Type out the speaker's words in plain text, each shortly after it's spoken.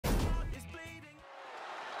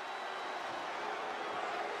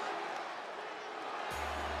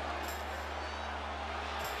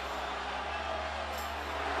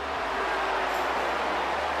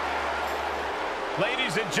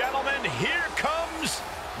Ladies and gentlemen, here comes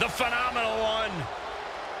the phenomenal one.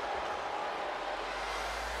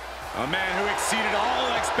 A man who exceeded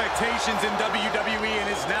all expectations in WWE and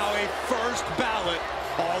is now a first ballot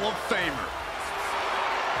Hall of Famer.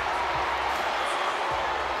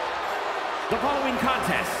 The following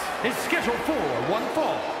contest is scheduled for one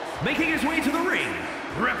fall. Making his way to the ring,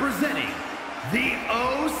 representing the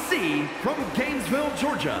OC from Gainesville,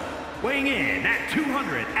 Georgia. Weighing in at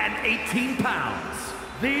 218 pounds,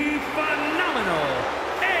 the phenomenal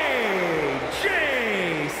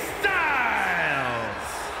AJ Styles.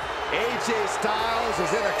 AJ Styles is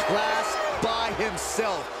in a class by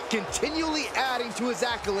himself, continually adding to his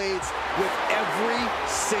accolades with every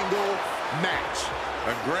single match.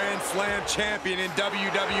 A Grand Slam champion in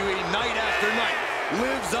WWE night after night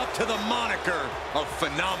lives up to the moniker of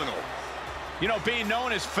phenomenal. You know, being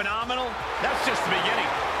known as phenomenal, that's just the beginning.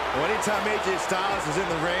 Well, anytime AJ Styles is in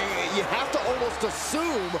the ring, you have to almost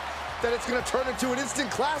assume that it's going to turn into an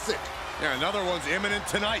instant classic. Yeah, another one's imminent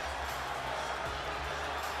tonight.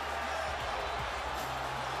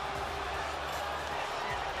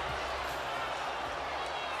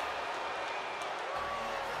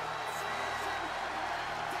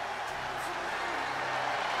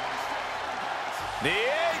 The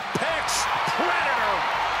Apex Predator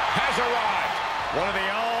has arrived. One of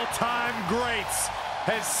the all-time greats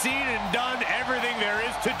has seen and done everything there is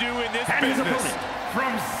to do in this and business. His opponent from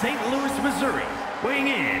St. Louis, Missouri, weighing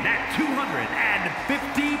in at 250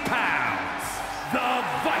 pounds, the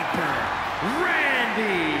Viper,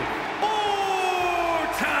 Randy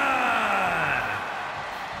Orton.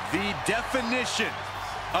 The definition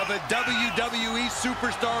of a WWE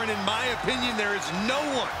superstar, and in my opinion, there is no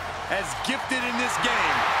one as gifted in this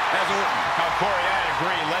game as Orton. Now, Corey, I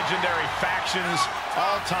agree. Legendary factions,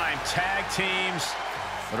 all-time tag teams.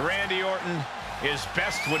 But Randy Orton is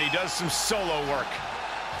best when he does some solo work.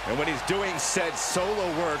 And when he's doing said solo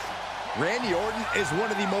work, Randy Orton is one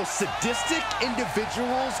of the most sadistic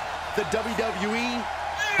individuals the WWE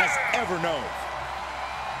has ever known.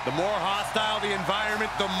 The more hostile the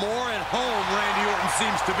environment, the more at home Randy Orton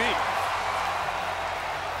seems to be.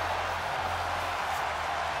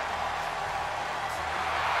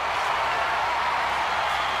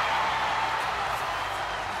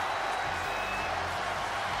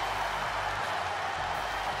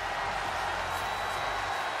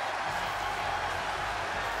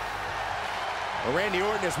 Randy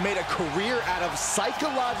Orton has made a career out of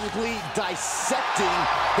psychologically dissecting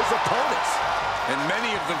his opponents. And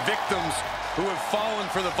many of the victims who have fallen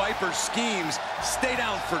for the Viper's schemes stay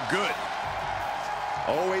down for good.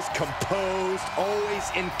 Always composed,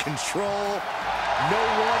 always in control. No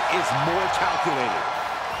one is more calculated.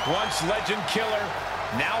 Once legend killer,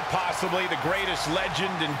 now possibly the greatest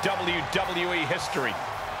legend in WWE history.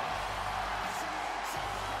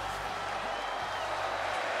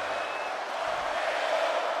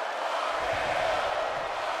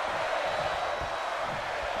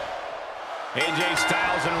 AJ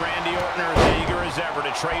Styles and Randy Orton are as eager as ever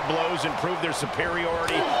to trade blows and prove their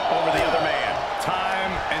superiority over the other man.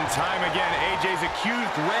 Time and time again, AJ's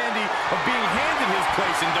accused Randy of being handed his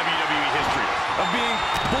place in WWE history, of being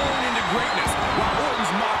born into greatness, while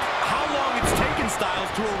Orton's mocked how long it's taken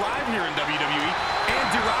Styles to arrive here in WWE and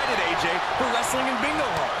derided AJ for wrestling in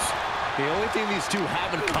bingo halls. The only thing these two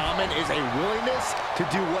have in common is a willingness to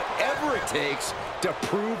do whatever it takes to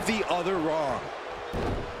prove the other wrong.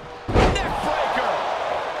 Neckbreaker!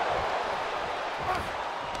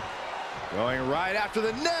 Going right after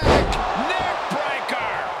the neck.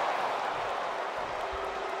 Neckbreaker!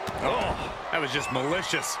 Oh, that was just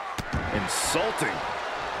malicious. Insulting.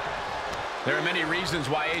 There are many reasons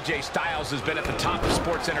why AJ Styles has been at the top of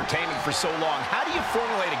sports entertainment for so long. How do you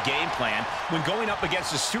formulate a game plan when going up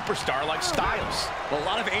against a superstar like Styles? Well, a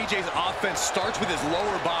lot of AJ's offense starts with his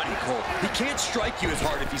lower body, Cole. He can't strike you as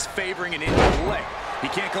hard if he's favoring an injured leg. He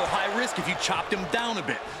can't go high risk if you chopped him down a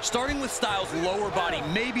bit. Starting with Styles' lower body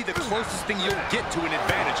may be the closest thing you'll get to an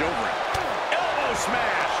advantage over him. Elbow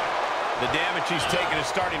smash! The damage he's taken is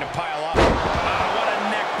starting to pile up. What a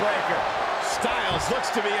neck breaker. Styles looks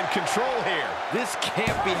to be in control here. This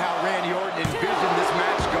can't be how Randy Orton envisioned this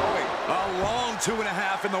match going. A long 2.5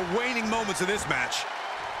 in the waning moments of this match.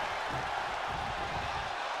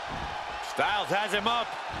 Styles has him up.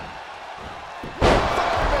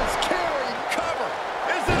 Fireman's carry, cover.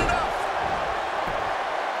 Is it enough?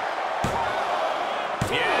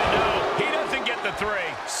 Yeah, no, he doesn't get the 3.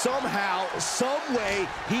 Somehow, some way,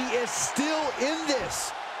 he is still in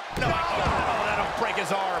this. No, oh, that'll break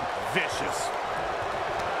his arm. Vicious.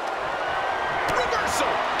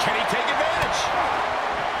 Reversal. Can he take advantage?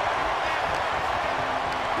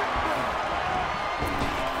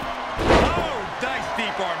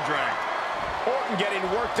 arm drag. Orton getting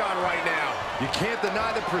worked on right now. You can't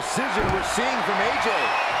deny the precision we're seeing from AJ.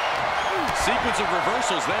 Sequence of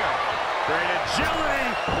reversals there. Great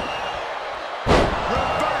agility.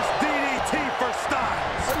 Reverse DDT for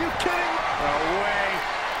Styles. Are you kidding? No way.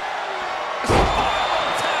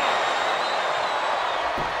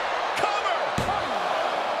 Cover!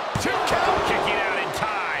 2 count. Kicking out in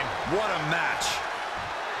time. What a match.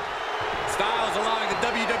 Styles allowing the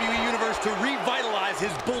WWE Universe to revitalize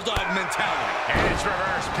his bulldog mentality. And it's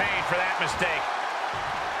reverse pain for that mistake.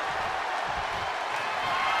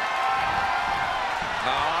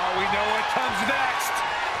 Oh, we know what comes next.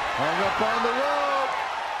 Hung up on the rope.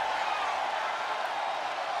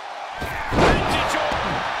 Vintage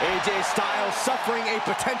Orton. AJ Styles suffering a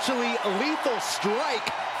potentially lethal strike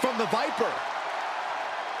from the Viper.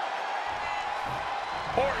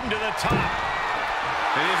 Orton to the top.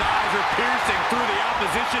 And his eyes are piercing through the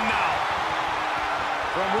opposition now.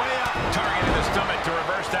 From way up. Targeting the stomach to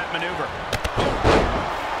reverse that maneuver.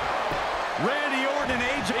 Randy Orton and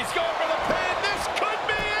AJ. He's going for the pin. This could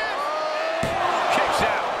be it. Kicks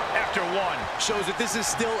out after 1. Shows that this is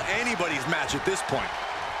still anybody's match at this point.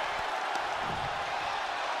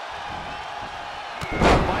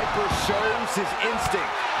 Viper shows his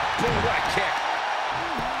instinct. Boom, what a kick.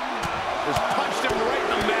 Just punched him right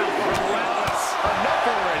in the mouth. Relentless. Enough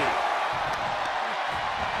already.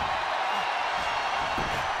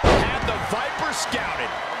 Had the Viper scouted.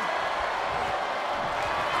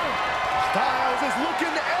 Styles is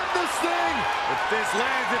looking to end this thing. If this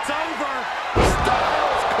lands, it's over.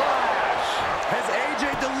 Styles clash. Has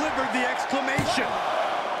AJ delivered the exclamation?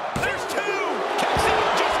 There's 2. Kicks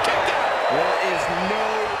out. Just kicked out. There is no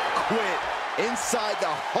quit inside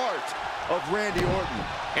the heart of Randy Orton.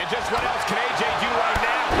 And just what else can AJ do right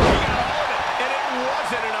now? He got all of it, and it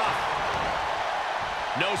wasn't enough.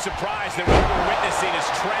 No surprise that what we're witnessing is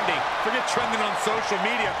trending. Forget trending on social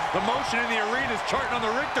media. The motion in the arena is charting on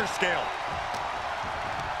the Richter scale.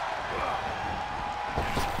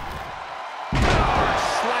 Power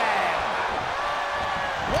slam.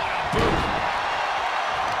 What a boot.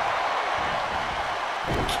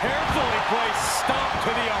 Carefully placed stomp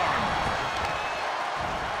to the arm.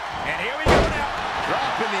 And here we go now.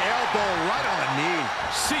 Dropping the elbow right on the knee.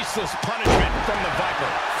 Ceaseless punishment from the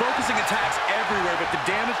Viper. Focusing attacks everywhere, but the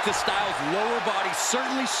damage to Styles' lower body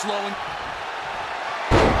certainly slowing.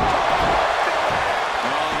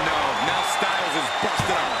 Oh no, now Styles is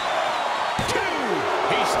busted up. 2.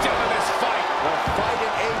 He's still in this fight. The fight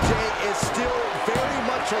in AJ is still very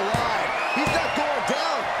much alive. He's not going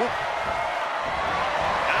down.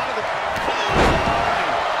 Out of the...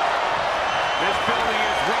 This building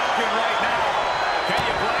is rocking right now. Can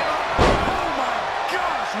you blame him? Oh my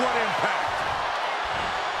gosh, what impact!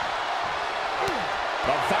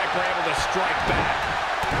 The Viper able to strike back.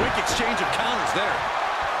 Quick exchange of counters there.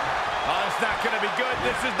 Oh, it's not going to be good.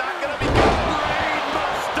 This is not going to be good.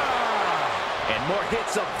 Brainbuster! And more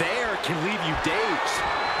hits up there can leave you dazed.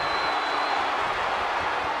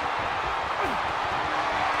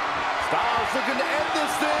 Styles looking to end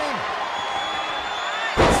this thing.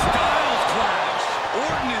 Styles clash.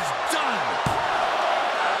 Orton is done.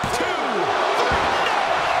 2, 3, no!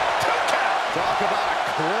 2 count. Talk about a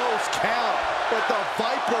close count, but the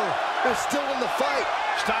Viper is still in the fight.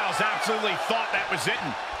 Styles absolutely thought that was it,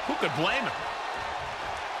 and who could blame him?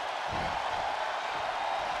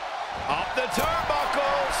 Up the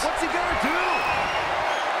turnbuckles. What's he gonna do?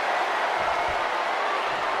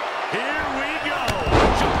 Here we go.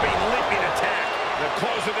 Jumping, leaping attack. The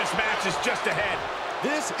close of this match is just ahead.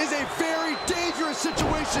 This is a very dangerous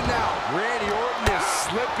situation now. Randy Orton is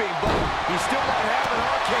slipping, but he still might have an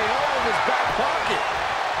RKO in his back pocket.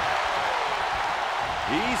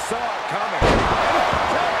 He saw it coming.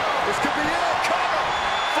 This could be it. Cover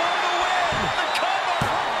for the win. The cover.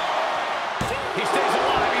 He stays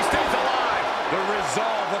alive. He stays alive. The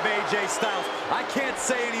resolve of AJ Styles. I can't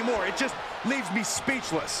say anymore. It just leaves me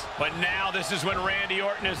speechless. But now this is when Randy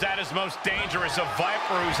Orton is at his most dangerous. A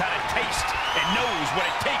Viper who's had a taste and knows what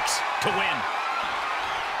it takes to win.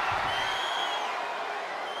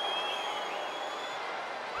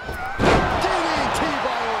 DDT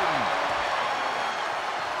by Orton.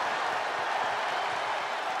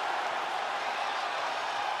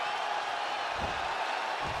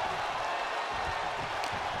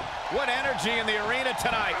 What energy in the arena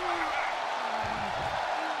tonight.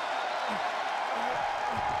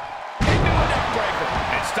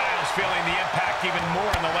 And Styles feeling the impact even more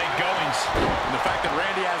in the late goings. And the fact that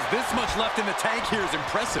Randy has this much left in the tank here is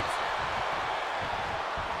impressive.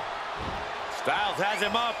 Styles has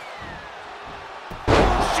him up.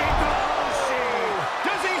 Does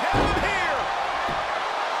he have him here?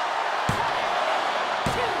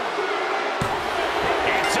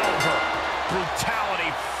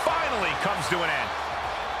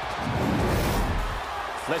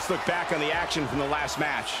 let's look back on the action from the last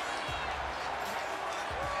match.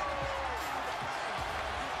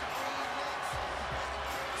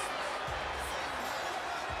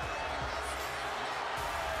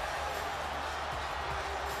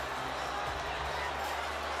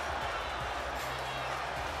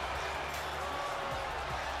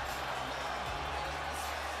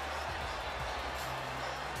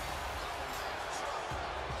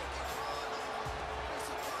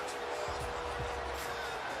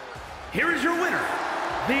 Here is your winner,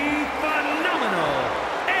 the phenomenal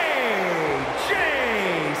AJ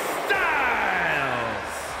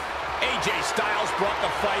Styles. AJ Styles brought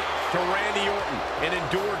the fight to Randy Orton and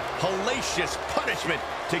endured hellacious punishment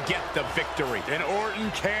to get the victory. And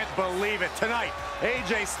Orton can't believe it. Tonight,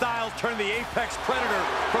 AJ Styles turned the Apex Predator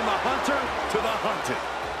from the hunter to the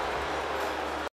hunted.